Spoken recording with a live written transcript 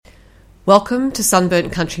Welcome to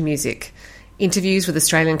Sunburnt Country Music, interviews with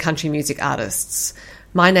Australian country music artists.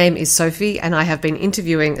 My name is Sophie and I have been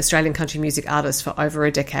interviewing Australian country music artists for over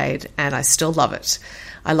a decade and I still love it.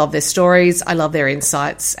 I love their stories, I love their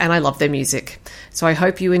insights, and I love their music. So I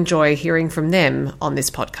hope you enjoy hearing from them on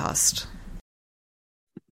this podcast.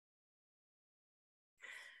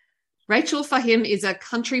 Rachael Fahim is a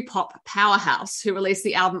country pop powerhouse who released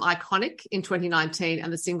the album Iconic in 2019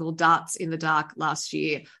 and the single Darts in the Dark last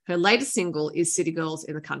year. Her latest single is City Girls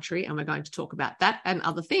in the Country, and we're going to talk about that and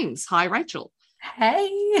other things. Hi, Rachael.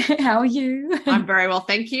 Hey, how are you? I'm very well,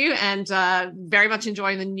 thank you, and very much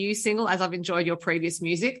enjoying the new single as I've enjoyed your previous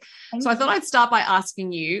music. I thought I'd start by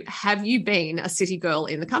asking you, have you been a city girl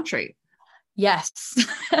in the country? Yes.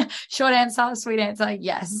 Short answer, sweet answer,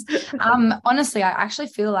 yes. Honestly, I actually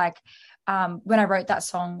feel like when I wrote that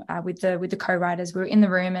song with the co-writers, we were in the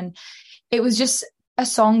room and it was just a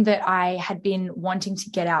song that I had been wanting to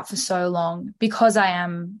get out for so long because I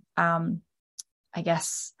am, I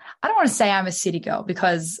guess, I don't want to say I'm a city girl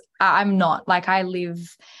because I'm not. Like I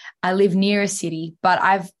live near a city, but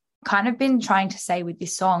I've kind of been trying to say with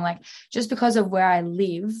this song, like just because of where I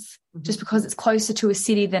live, just because it's closer to a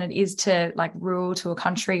city than it is to like rural to a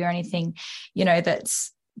country or anything, you know,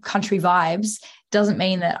 that's country vibes, doesn't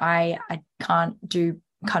mean that I can't do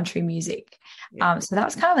country music. Yeah. So that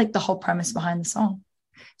was kind of like the whole premise behind the song.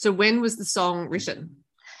 So when was the song written?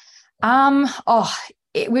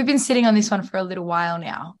 We've been sitting on this one for a little while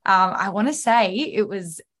now. I want to say it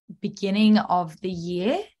was beginning of the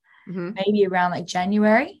year, maybe around like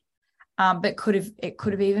January. But it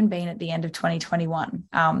could have even been at the end of 2021.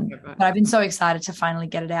 But I've been so excited to finally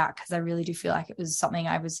get it out because I really do feel like it was something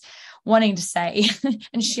I was wanting to say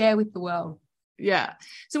and share with the world. Yeah.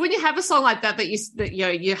 So when you have a song like that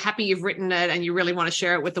you're happy you've written it and you really want to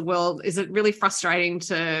share it with the world, is it really frustrating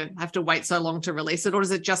to have to wait so long to release it, or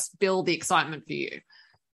does it just build the excitement for you?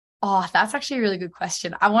 Oh, that's actually a really good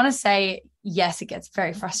question. I want to say, yes, it gets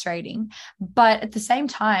very frustrating, but at the same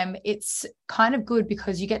time, it's kind of good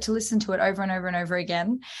because you get to listen to it over and over and over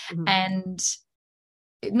again. And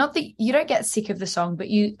not that you don't get sick of the song,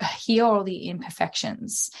 but you hear all the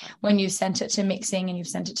imperfections when you've sent it to mixing and you've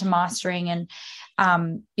sent it to mastering and,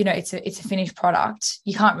 you know, it's a finished product.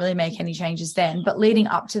 You can't really make any changes then, but leading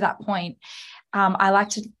up to that point, I like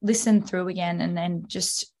to listen through again and then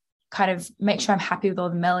just kind of make sure I'm happy with all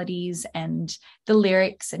the melodies and the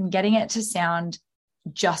lyrics and getting it to sound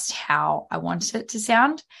just how I want it to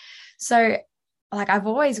sound. So like I've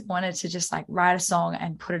always wanted to just like write a song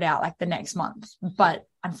and put it out like the next month, but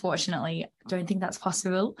unfortunately I don't think that's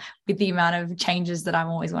possible with the amount of changes that I'm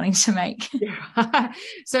always wanting to make. Yeah.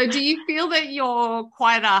 So do you feel that you're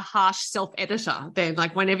quite a harsh self-editor then?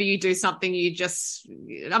 Like whenever you do something, you just,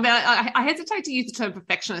 I mean, I hesitate to use the term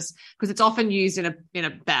perfectionist because it's often used in a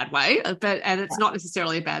bad way, and it's not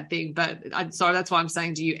necessarily a bad thing, but so that's why I'm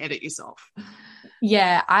saying, do you edit yourself?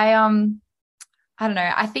 Yeah, I don't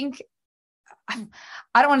know. I think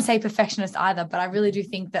I don't want to say perfectionist either, but I really do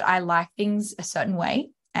think that I like things a certain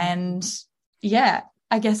way. And yeah,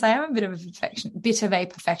 I guess I am a bit of a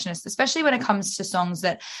perfectionist, especially when it comes to songs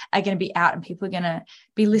that are going to be out and people are going to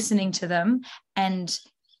be listening to them. And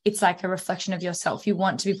it's like a reflection of yourself. You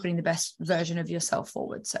want to be putting the best version of yourself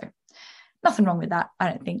forward. So nothing wrong with that, I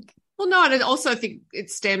don't think. Well, no, and I also think it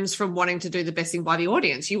stems from wanting to do the best thing by the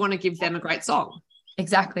audience. You want to give them a great song.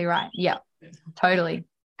 Exactly right. Yeah, totally.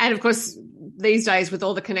 And of course, these days with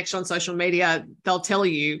all the connection on social media, they'll tell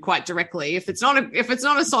you quite directly if it's not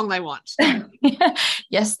a song they want.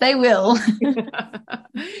 Yes, they will.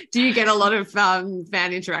 Do you get a lot of fan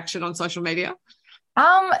interaction on social media?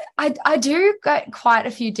 I do get quite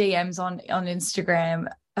a few DMs on Instagram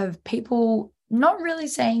of people not really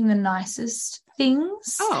saying the nicest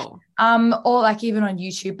things. Or like even on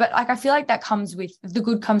YouTube, but like I feel like that comes with the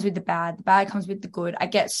good comes with the bad comes with the good. I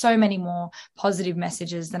get so many more positive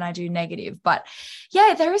messages than I do negative, but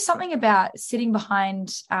yeah, there is something about sitting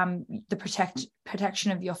behind the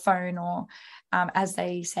protection of your phone or as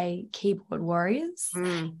they say, keyboard warriors.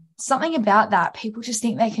 Something about that, people just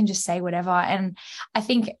think they can just say whatever. And I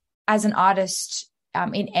think as an artist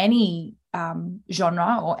in any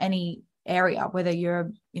genre or any area, whether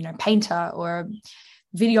you're a painter or a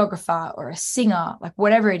videographer or a singer, like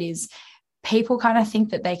whatever it is, people kind of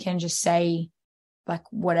think that they can just say like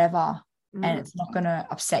whatever and it's not going to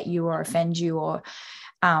upset you or offend you or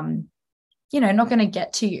not going to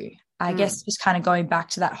get to you. I guess just kind of going back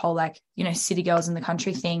to that whole like city girls in the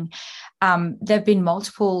country thing, there've been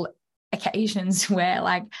multiple occasions where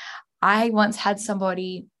like I once had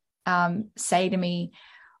somebody say to me,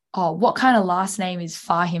 oh, what kind of last name is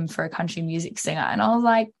Fahim for a country music singer? And I was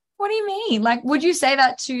like, what do you mean? Like, would you say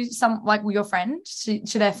that to some, like your friend,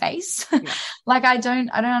 to their face? Yeah. Like, I don't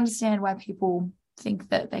understand why people think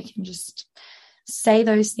that they can just say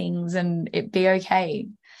those things and it be okay.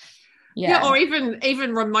 Yeah, or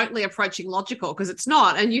even remotely approaching logical, because it's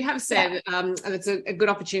not. And you have said, and it's a good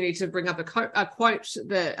opportunity to bring up a quote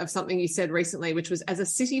of something you said recently, which was, as a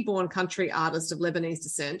city-born country artist of Lebanese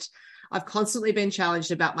descent, I've constantly been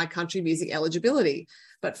challenged about my country music eligibility.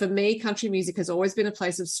 But for me, country music has always been a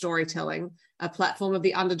place of storytelling, a platform of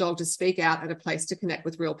the underdog to speak out, and a place to connect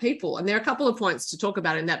with real people. And there are a couple of points to talk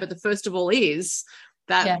about in that, but the first of all is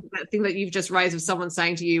that thing that you've just raised of someone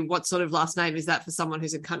saying to you, what sort of last name is that for someone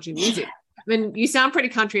who's in country music? I mean, you sound pretty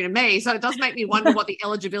country to me, so it does make me wonder what the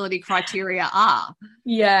eligibility criteria are.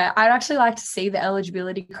 Yeah, I'd actually like to see the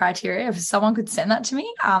eligibility criteria. If someone could send that to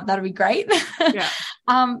me, that'd be great. Yeah.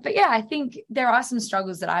 But yeah, I think there are some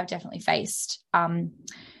struggles that I've definitely faced, I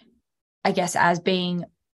guess, as being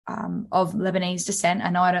of Lebanese descent. I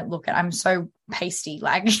know I don't look it. I'm so pasty.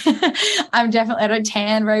 Like I don't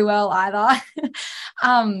tan very well either.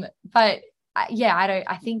 But yeah,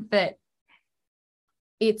 I think that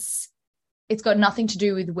it's got nothing to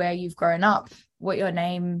do with where you've grown up, what your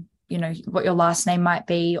name, what your last name might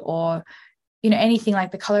be, or, anything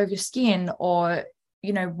like the color of your skin, or,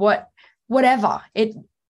 whatever.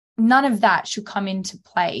 None of that should come into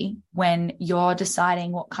play when you're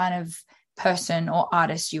deciding what kind of person or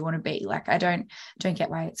artist you want to be. Like, I don't get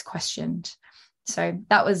why it's questioned. So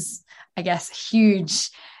that was, I guess, a huge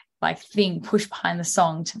thing pushed behind the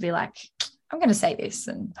song to be like, I'm going to say this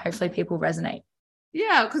and hopefully people resonate.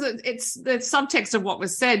 Yeah, because it's the subtext of what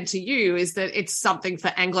was said to you is that it's something for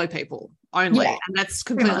Anglo people only. Yeah, and that's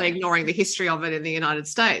completely ignoring the history of it in the United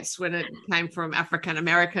States when it came from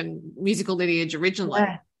African-American musical lineage originally.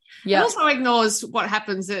 Yeah. It also ignores what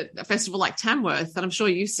happens at a festival like Tamworth, and I'm sure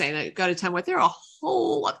you've seen it. Go to Tamworth, there are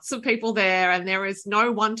whole lots of people there, and there is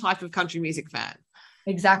no one type of country music fan.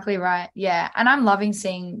 Exactly right. Yeah, and I'm loving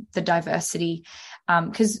seeing the diversity,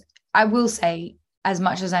 because I will say, as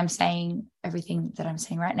much as I'm saying everything that I'm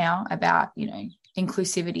saying right now about,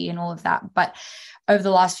 inclusivity and all of that, but over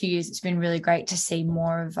the last few years, it's been really great to see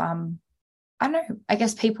more of, I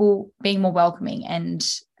guess people being more welcoming and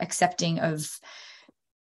accepting of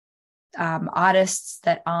artists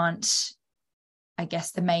that aren't, I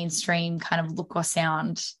guess, the mainstream kind of look or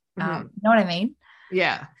sound. You know what I mean?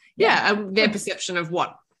 Yeah. Their perception of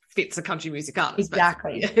what fits a country music artist.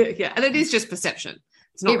 Exactly. Yeah. And it is just perception.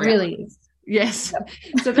 It's not really is. Yes.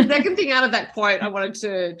 So the second thing out of that quote I wanted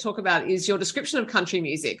to talk about is your description of country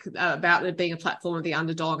music, about it being a platform of the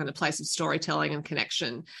underdog and a place of storytelling and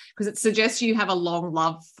connection, because it suggests you have a long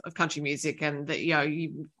love of country music and that,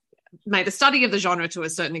 you made a study of the genre to a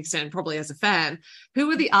certain extent, probably as a fan. Who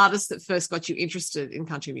were the artists that first got you interested in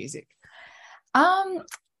country music?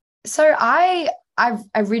 So I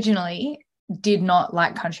originally did not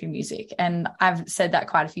like country music, and I've said that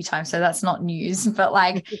quite a few times, so that's not news. But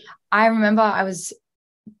I remember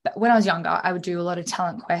when I was younger, I would do a lot of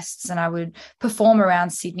talent quests and I would perform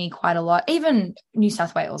around Sydney quite a lot, even New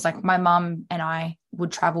South Wales. Like my mum and I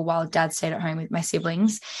would travel while dad stayed at home with my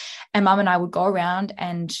siblings, and mum and I would go around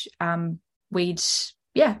and I'd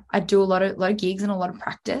do a lot of gigs and a lot of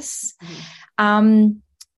practice. And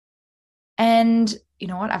you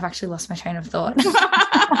know what? I've actually lost my train of thought. You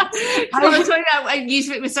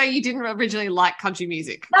were saying you didn't originally like country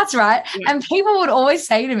music. That's right. Yeah. And people would always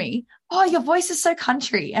say to me, oh, your voice is so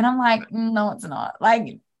country. And I'm like, no, it's not.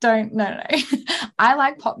 No. I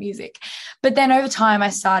like pop music. But then over time, I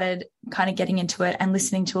started kind of getting into it and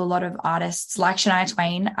listening to a lot of artists like Shania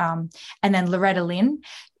Twain, and then Loretta Lynn.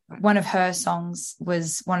 One of her songs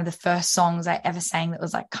was one of the first songs I ever sang that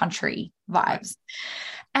was like country vibes.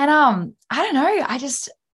 And I don't know, I just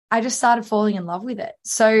started falling in love with it.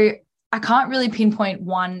 So I can't really pinpoint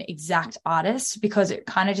one exact artist because it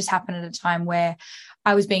kind of just happened at a time where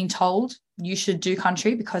I was being told you should do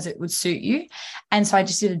country because it would suit you. And so I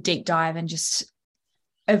just did a deep dive and just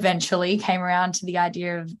eventually came around to the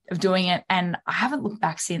idea of doing it. And I haven't looked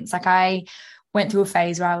back since. I went through a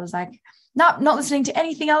phase where I was like, no, not listening to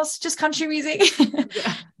anything else, just country music.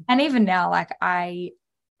 Yeah. And even now, I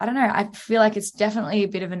don't know, I feel like it's definitely a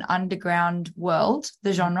bit of an underground world,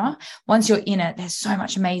 the genre. Once you're in it, there's so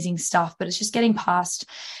much amazing stuff, but it's just getting past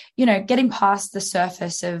the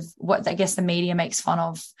surface of what I guess the media makes fun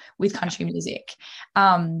of with country music.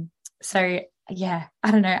 So yeah,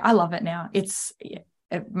 I don't know. I love it now. It's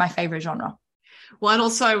my favorite genre. Well, and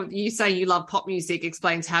also you say you love pop music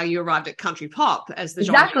explains how you arrived at country pop as the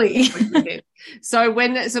exactly. genre. So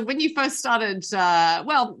when you first started,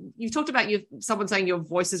 well, you've talked about someone saying your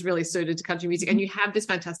voice is really suited to country music, and you have this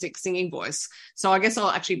fantastic singing voice. So I guess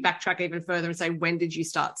I'll actually backtrack even further and say, when did you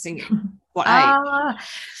start singing? What age?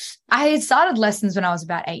 I had started lessons when I was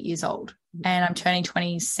about 8 years old, and I'm turning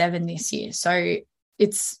 27 this year. So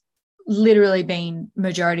it's literally been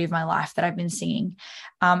majority of my life that I've been singing.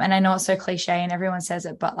 And I know it's so cliche and everyone says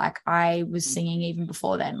it, but like I was singing even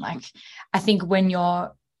before then. Like I think when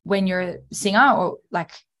you're a singer or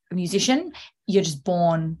like a musician, you're just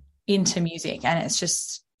born into music, and it's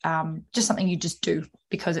just something you just do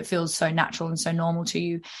because it feels so natural and so normal to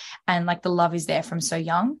you, and like the love is there from so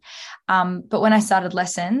young. But when I started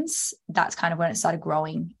lessons, that's kind of when it started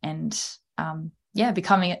growing and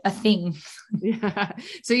becoming a thing. Yeah.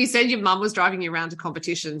 So you said your mum was driving you around to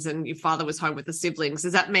competitions and your father was home with the siblings.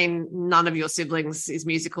 Does that mean none of your siblings is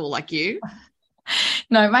musical like you?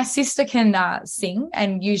 No, my sister can sing,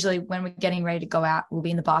 and usually when we're getting ready to go out, we'll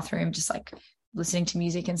be in the bathroom just like listening to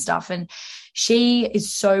music and stuff, and she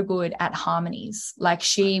is so good at harmonies. Like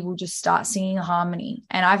she will just start singing a harmony,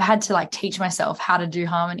 and I've had to like teach myself how to do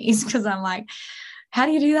harmonies because I'm like, how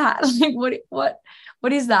do you do that? Like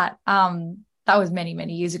what is that? That was many,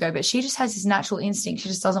 many years ago, but she just has this natural instinct. She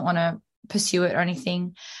just doesn't want to pursue it or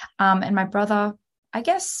anything. And my brother, I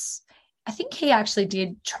think he actually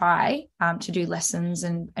did try to do lessons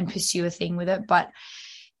and pursue a thing with it, but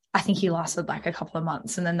I think he lasted like a couple of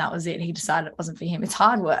months and then that was it. He decided it wasn't for him. It's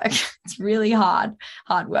hard work. It's really hard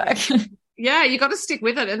work. Yeah, you got to stick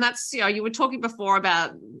with it. And that's, you were talking before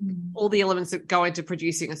about all the elements that go into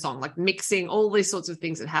producing a song, like mixing, all these sorts of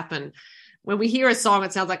things that happen. When we hear a song,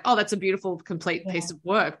 it sounds like, oh, that's a beautiful, complete piece of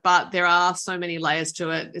work. But there are so many layers to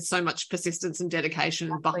it. There's so much persistence and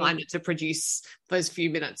dedication behind it to produce those few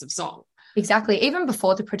minutes of song. Exactly. Even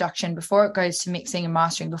before the production, before it goes to mixing and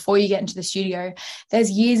mastering, before you get into the studio, there's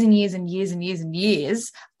years and years and years and years and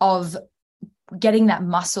years of getting that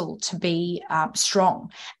muscle to be strong,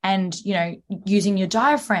 and using your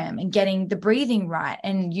diaphragm and getting the breathing right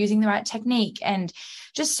and using the right technique, and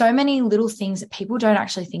just so many little things that people don't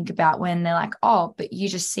actually think about when they're like, oh, but you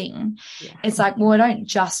just sing. Yeah. It's like, well, I don't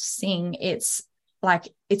just sing, it's like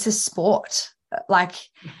it's a sport. Like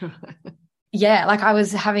yeah, like I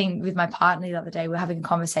was having with my partner the other day, we were having a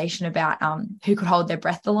conversation about who could hold their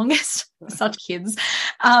breath the longest. Such kids.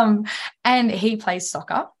 And he plays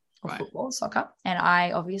soccer. Or football, soccer, and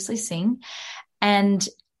I obviously sing. And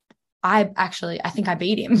I think I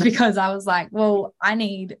beat him because I was like, well, I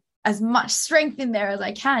need as much strength in there as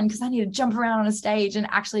I can because I need to jump around on a stage and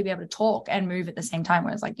actually be able to talk and move at the same time,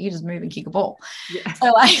 whereas like you just move and kick a ball. Yeah.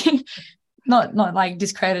 So like not like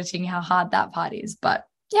discrediting how hard that part is, but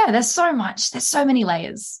yeah, there's so many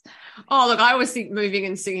layers. Oh, look, I always think moving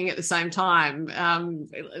and singing at the same time,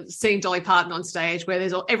 seeing Dolly Parton on stage where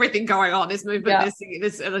there's everything going on, there's movement, there's singing,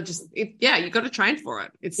 you've got to train for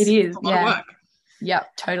it. It is a lot of work. Yeah,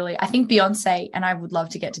 totally. I think Beyonce, and I would love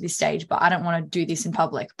to get to this stage, but I don't want to do this in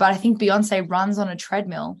public, but I think Beyonce runs on a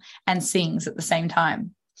treadmill and sings at the same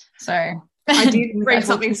time. So I did read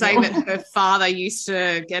something saying that her father used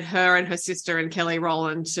to get her and her sister and Kelly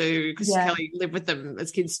Rowland because Kelly lived with them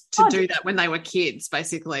as kids to do that when they were kids,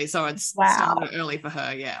 basically. So it's started early for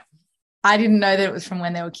her, yeah. I didn't know that it was from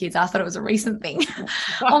when they were kids. I thought it was a recent thing.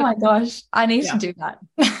 Oh, my gosh. I need to do that.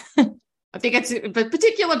 I think it's a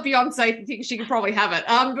particular Beyonce. I think she could probably have it.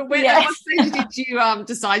 But at what stage did you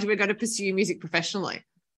decide you were going to pursue music professionally?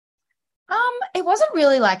 It wasn't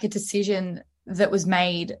really like a decision that was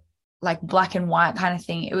made like black and white kind of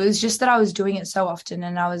thing. It was just that I was doing it so often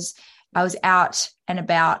and I was out and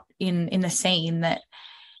about in the scene that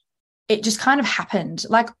it just kind of happened.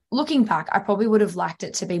 Like looking back, I probably would have liked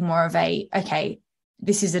it to be more of okay,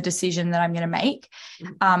 this is a decision that I'm going to make,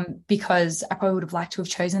 because I probably would have liked to have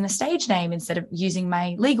chosen a stage name instead of using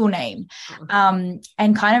my legal name, and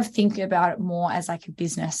kind of think about it more as like a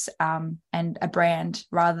business and a brand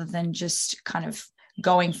rather than just kind of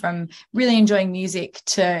going from really enjoying music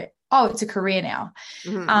to, oh, it's a career now.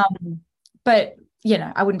 But,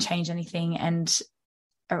 I wouldn't change anything. And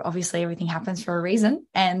obviously everything happens for a reason.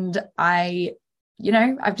 And I've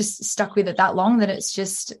just stuck with it that long that it's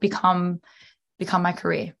just become my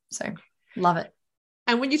career. So love it.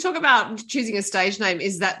 And when you talk about choosing a stage name,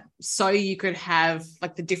 is that so you could have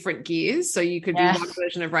like the different gears? So you could be one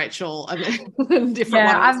version of Rachael and then different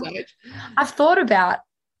one on stage? I've thought about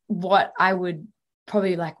what I would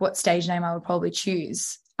probably like, what stage name I would probably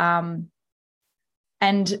choose. And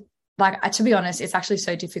like, to be honest, it's actually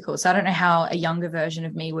so difficult. So I don't know how a younger version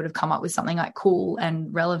of me would have come up with something like cool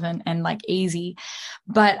and relevant and like easy.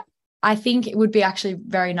 But I think it would be actually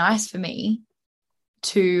very nice for me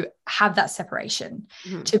to have that separation,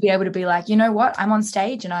 to be able to be like, you know what, I'm on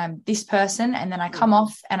stage and I'm this person, and then I come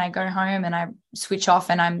off and I go home and I switch off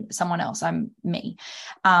and I'm someone else, I'm me.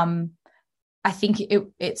 I think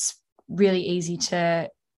it's really easy to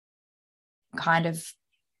kind of,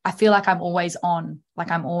 I feel like I'm always on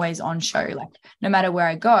show. Like no matter where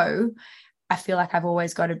I go, I feel like I've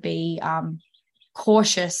always got to be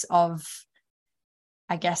cautious of,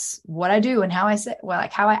 I guess, what I do and how I say, well,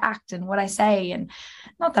 like how I act and what I say. And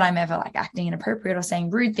not that I'm ever like acting inappropriate or saying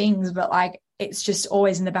rude things, but like it's just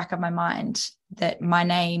always in the back of my mind that my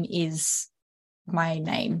name is my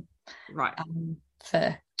name, right?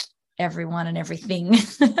 For everyone and everything,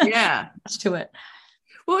 yeah, to it.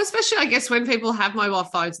 Well, especially I guess when people have mobile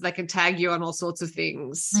phones, they can tag you on all sorts of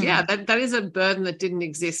things. Yeah, that is a burden that didn't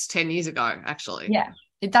exist 10 years ago, actually. Yeah.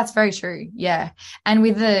 That's very true. Yeah. And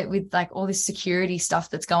with like all this security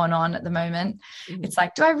stuff that's going on at the moment, it's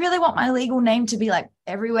like, do I really want my legal name to be like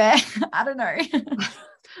everywhere? I don't know.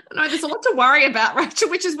 No, there's a lot to worry about,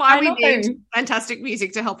 Rachel, which is why we need fantastic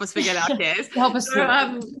music to help us forget our cares. Help us. So,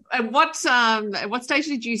 at what stage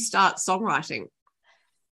did you start songwriting?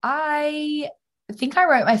 I think I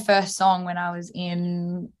wrote my first song when I was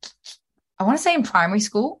in, I want to say in primary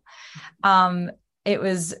school. It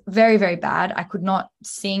was very, very bad. I could not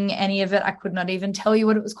sing any of it. I could not even tell you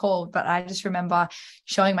what it was called, but I just remember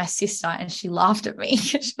showing my sister and she laughed at me.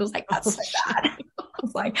 She was like, that's so bad. I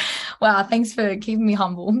was like, wow, thanks for keeping me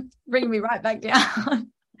humble, bringing me right back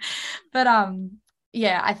down. But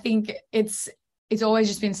yeah, I think it's always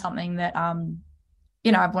just been something that,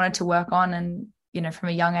 you know, I've wanted to work on. And, you know, from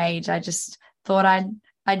a young age, I just thought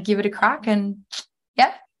I'd give it a crack, and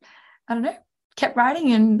yeah, I don't know, kept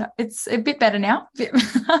writing, and it's a bit better now.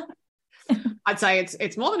 I'd say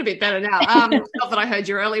it's more than a bit better now. Not that I heard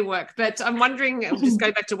your early work, but I'm wondering, just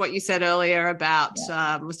go back to what you said earlier about,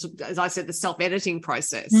 as I said, the self-editing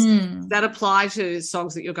process. Does that apply to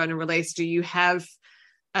songs that you're going to release? Do you have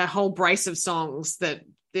a whole brace of songs that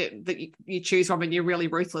you choose from, and you're really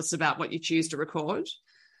ruthless about what you choose to record?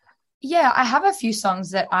 Yeah, I have a few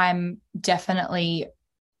songs that I'm definitely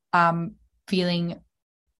feeling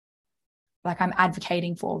like I'm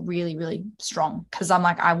advocating for really, really strong, because I'm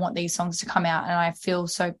like, I want these songs to come out, and I feel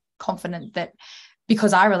so confident that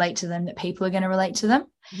because I relate to them, that people are going to relate to them.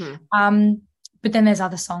 But then there's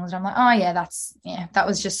other songs that I'm like, oh yeah, that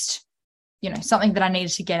was just, you know, something that I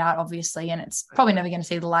needed to get out, obviously, and it's probably never going to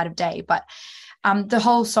see the light of day. But the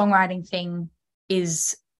whole songwriting thing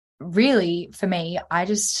is really, for me, I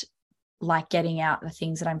just like getting out the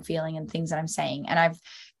things that I'm feeling and things that I'm saying. And I've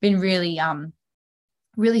been really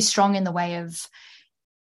really strong in the way of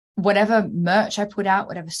whatever merch I put out,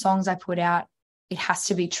 whatever songs I put out, it has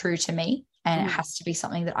to be true to me, and it has to be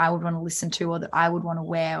something that I would want to listen to, or that I would want to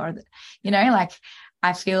wear, or that, you know, like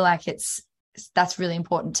I feel like that's really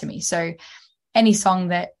important to me. So any song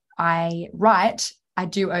that I write, I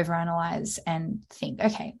do overanalyze and think,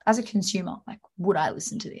 okay, as a consumer, like, would I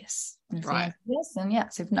listen to this? And if yes, then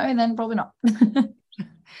yes. If no, then probably not.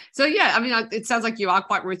 So yeah, I mean, it sounds like you are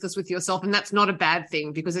quite ruthless with yourself, and that's not a bad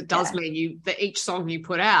thing, because it does mean that each song you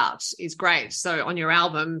put out is great. So on your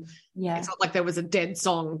album, it's not like there was a dead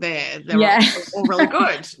song there. They're all really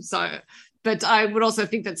good. So, but I would also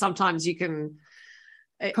think that sometimes it can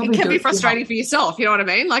be frustrating for yourself. You know what I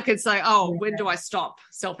mean? Like, it's like, when do I stop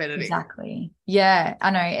self-editing? Exactly. Yeah, I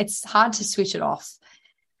know. It's hard to switch it off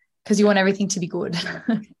because you want everything to be good.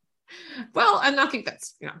 Well, and I think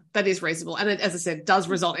that is reasonable. And it, as I said, does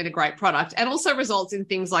result in a great product, and also results in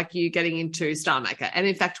things like you getting into Star Maker, and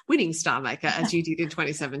in fact winning Star Maker, as you did in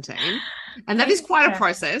 2017. And that is quite a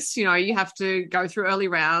process. You know, you have to go through early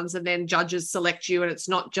rounds, and then judges select you, and it's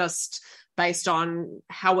not just based on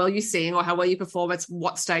how well you sing or how well you perform, it's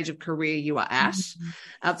what stage of career you are at.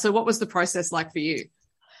 So what was the process like for you?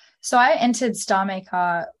 So I entered Star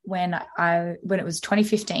Maker when it was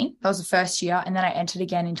 2015. That was the first year. And then I entered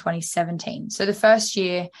again in 2017. So the first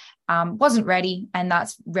year wasn't ready, and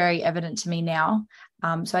that's very evident to me now.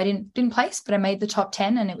 So I didn't place, but I made the top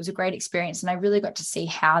 10, and it was a great experience. And I really got to see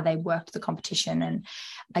how they worked the competition, and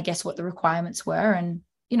I guess what the requirements were, and,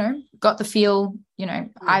 you know, got the feel, you know,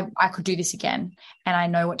 I could do this again, and I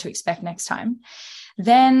know what to expect next time.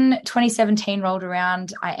 Then 2017 rolled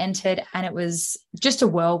around, I entered, and it was just a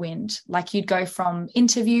whirlwind. Like, you'd go from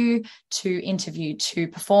interview to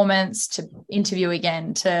performance to interview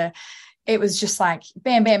again to, it was just like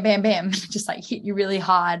bam, bam, bam, bam, just like hit you really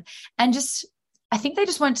hard. And just, I think they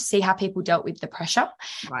just wanted to see how people dealt with the pressure,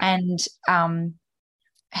 and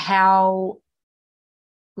how,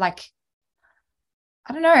 like,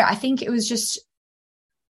 I don't know, I think it was just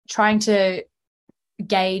trying to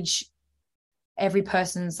gauge every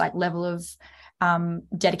person's like level of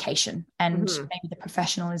dedication and maybe the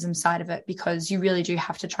professionalism side of it, because you really do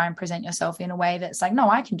have to try and present yourself in a way that's like, no,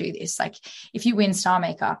 I can do this. Like if you win Star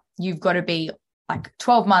Maker, you've got to be like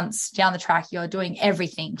 12 months down the track, you're doing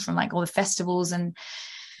everything from like all the festivals. And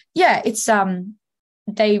yeah, it's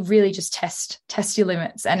they really just test your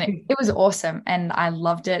limits, and it was awesome, and I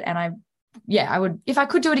loved it. And I would, if I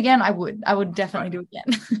could do it again, I would definitely do it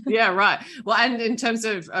again. Yeah, right. Well, and in terms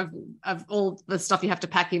of all the stuff you have to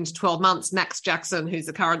pack into 12 months, Max Jackson, who's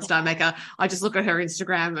the current Star Maker, I just look at her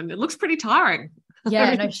Instagram and it looks pretty tiring.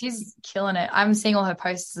 Yeah, no, she's killing it. I'm seeing all her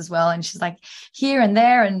posts as well, and she's like here and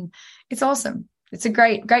there, and it's awesome. It's a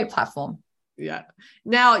great platform. Yeah.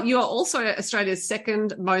 Now, you are also Australia's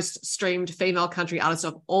second most streamed female country artist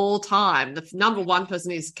of all time. The number one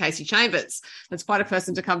person is Casey Chambers. That's quite a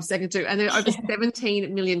person to come second to. And there are over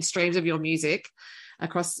 17 million streams of your music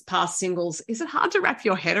across past singles. Is it hard to wrap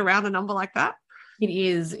your head around a number like that? It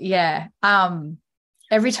is, yeah.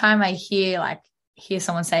 Every time I hear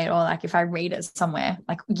someone say it, or like if I read it somewhere,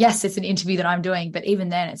 like, yes, it's an interview that I'm doing, but even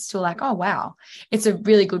then it's still like, oh, wow. It's a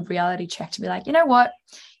really good reality check to be like, you know what?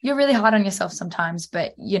 You're really hard on yourself sometimes,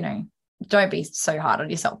 but, you know, don't be so hard on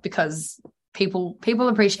yourself, because people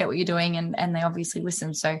appreciate what you're doing, and they obviously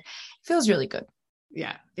listen. So it feels really good.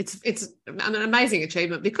 Yeah, it's an amazing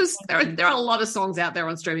achievement, because there are a lot of songs out there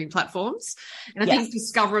on streaming platforms. And I think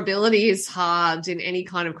discoverability is hard in any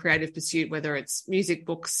kind of creative pursuit, whether it's music,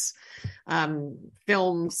 books,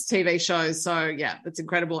 films, TV shows. So, yeah, that's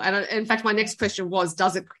incredible. And in fact, my next question was,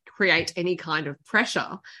 does it create any kind of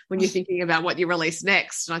pressure when you're thinking about what you release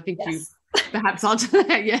next? And I think you perhaps answer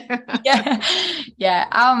that. Yeah.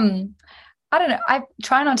 I don't know. I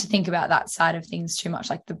try not to think about that side of things too much,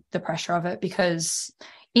 like the pressure of it, because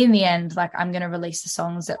in the end, like, I'm going to release the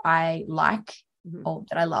songs that I like or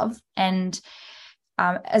that I love. And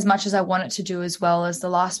as much as I want it to do as well as the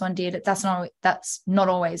last one did, that's not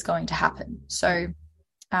always going to happen. So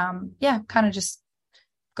kind of just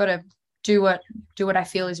got to do what I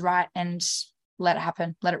feel is right and let it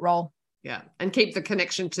happen, let it roll. Yeah, and keep the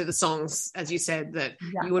connection to the songs, as you said, that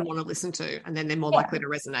you would want to listen to, and then they're more likely to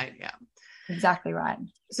resonate. Yeah. Exactly right.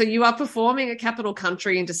 So you are performing at Capital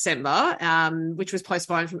Country in December, which was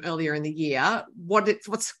postponed from earlier in the year.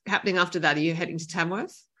 What's happening after that? Are you heading to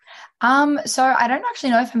Tamworth? So I don't actually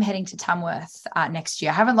know if I'm heading to Tamworth next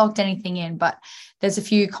year. I haven't locked anything in, but there's a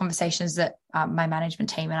few conversations that my management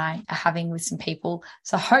team and I are having with some people.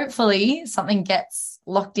 So hopefully something gets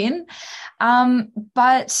locked in.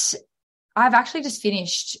 But I've actually just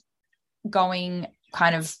finished going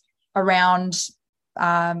kind of around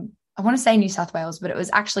I want to say New South Wales, but it was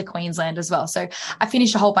actually Queensland as well. So I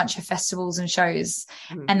finished a whole bunch of festivals and shows,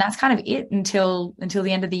 and that's kind of it until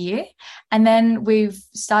the end of the year. And then we've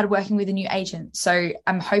started working with a new agent. So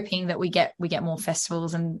I'm hoping that we get more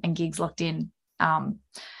festivals and gigs locked in. I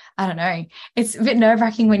don't know. It's a bit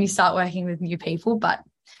nerve-wracking when you start working with new people, but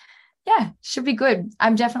yeah, should be good.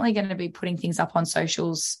 I'm definitely going to be putting things up on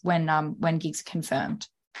socials when gigs are confirmed.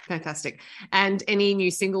 Fantastic. And any new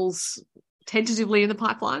singles tentatively in the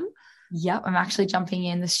pipeline? Yep, I'm actually jumping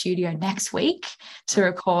in the studio next week to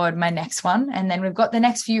record my next one, and then we've got the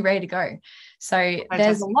next few ready to go. So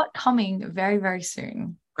there's a lot coming very, very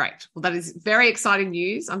soon. Great. Well, that is very exciting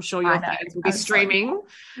news. I'm sure your fans will be streaming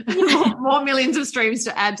more millions of streams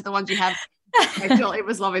to add to the ones you have. Rachael, it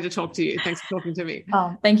was lovely to talk to you. Thanks for talking to me.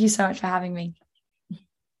 Oh, thank you so much for having me.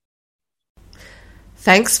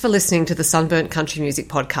 Thanks for listening to the Sunburnt Country Music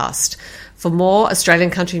Podcast. For more Australian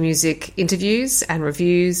country music interviews and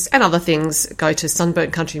reviews and other things, go to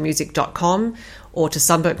sunburntcountrymusic.com or to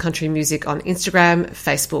Sunburnt Country Music on Instagram,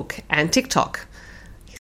 Facebook and TikTok.